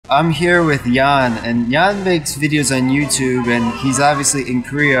I'm here with YANN, and YANN makes videos on YouTube, and he's obviously in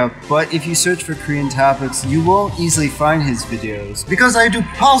Korea, but if you search for Korean topics, you won't easily find his videos. Because I do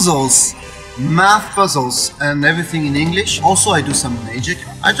puzzles, math puzzles, and everything in English. Also, I do some magic.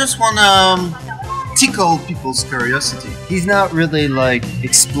 I just wanna tickle people's curiosity. He's not really like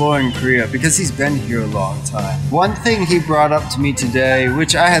exploring Korea because he's been here a long time. One thing he brought up to me today,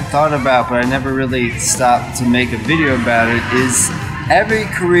 which I had thought about but I never really stopped to make a video about it, is every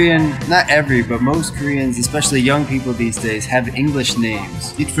Korean, not every, but most Koreans, especially young people these days, have English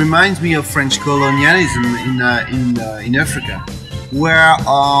names. It reminds me of French colonialism in Africa, where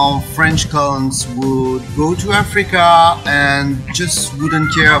French colons would go to Africa and just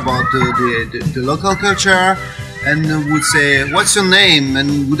wouldn't care about the local culture, and would say, "What's your name?"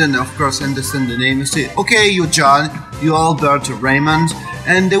 and wouldn't, of course, understand the name. You say, "Okay, you're John, you're Albert, you're Raymond,"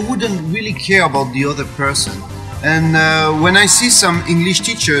 and they wouldn't really care about the other person. And when I see some English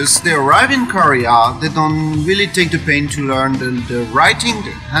teachers, they arrive in Korea, they don't really take the pain to learn the writing,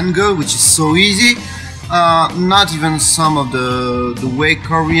 the Hangul, which is so easy. Not even some of the way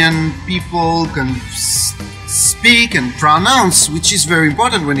Korean people can speak and pronounce, which is very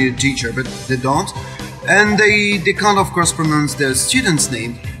important when you're a teacher, but they don't. And they can't, of course, pronounce their students'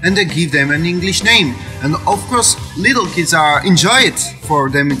 name, and they give them an English name. And of course, little kids enjoy it. For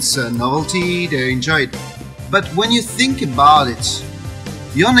them, it's a novelty, they enjoy it. But when you think about it,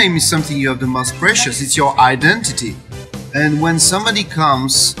 your name is something you have the most precious, it's your identity. And when somebody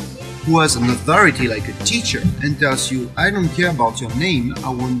comes who has an authority like a teacher and tells you, "I don't care about your name, I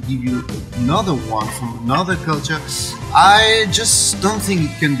won't give you another one from another culture," I just don't think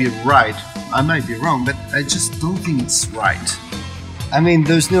it can be right. I might be wrong, but I just don't think it's right. I mean,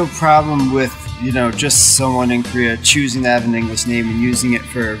 there's no problem with, just someone in Korea choosing to have an English name and using it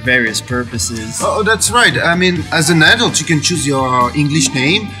for various purposes. Oh, that's right. I mean, as an adult, you can choose your English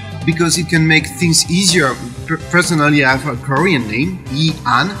name because it can make things easier. Personally, I have a Korean name,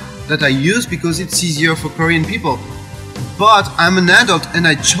 YANN, that I use because it's easier for Korean people. But I'm an adult and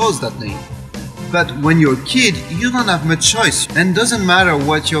I chose that name. But when you're a kid, you don't have much choice, and doesn't matter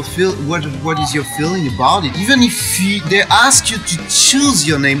what what is your feeling about it. Even if they ask you to choose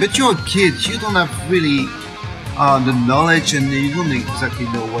your name, but you're a kid, you don't have really the knowledge, and you don't exactly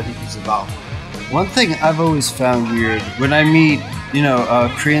know what it is about. One thing I've always found weird, when I meet,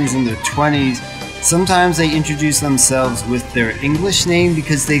 Koreans in their 20s, sometimes they introduce themselves with their English name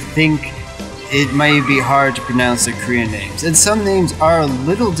because they think it might be hard to pronounce their Korean names. And some names are a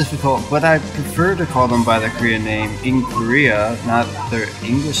little difficult, but I prefer to call them by their Korean name in Korea, not their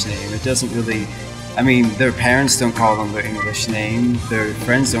English name. It doesn't really, their parents don't call them their English name, their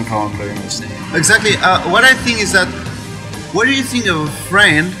friends don't call them their English name. Exactly. What I think is that, what do you think of a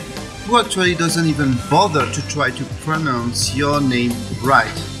friend who actually doesn't even bother to try to pronounce your name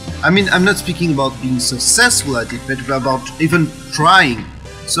right? I'm not speaking about being successful at it, but about even trying.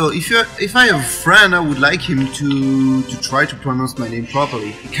 So if I have a friend, I would like him to try to pronounce my name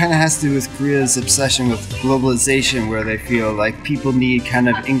properly. It kind of has to do with Korea's obsession with globalization, where they feel like people need kind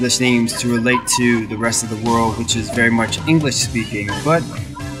of English names to relate to the rest of the world, which is very much English speaking. But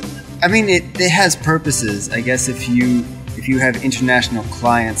it has purposes. I guess if you have international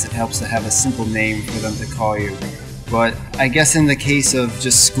clients, it helps to have a simple name for them to call you. But I guess in the case of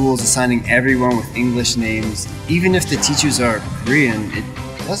just schools assigning everyone with English names, even if the teachers are Korean, it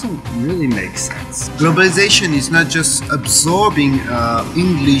doesn't really make sense. Globalization is not just absorbing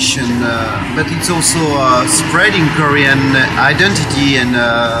English, but it's also spreading Korean identity and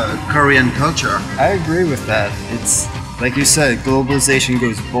Korean culture. I agree with that. It's like you said, globalization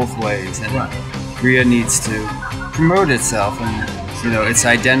goes both ways, and Korea needs to promote itself and its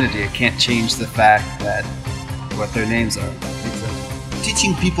identity. It can't change the fact that what their names are.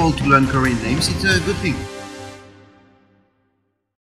 Teaching people to learn Korean names, it's a good thing.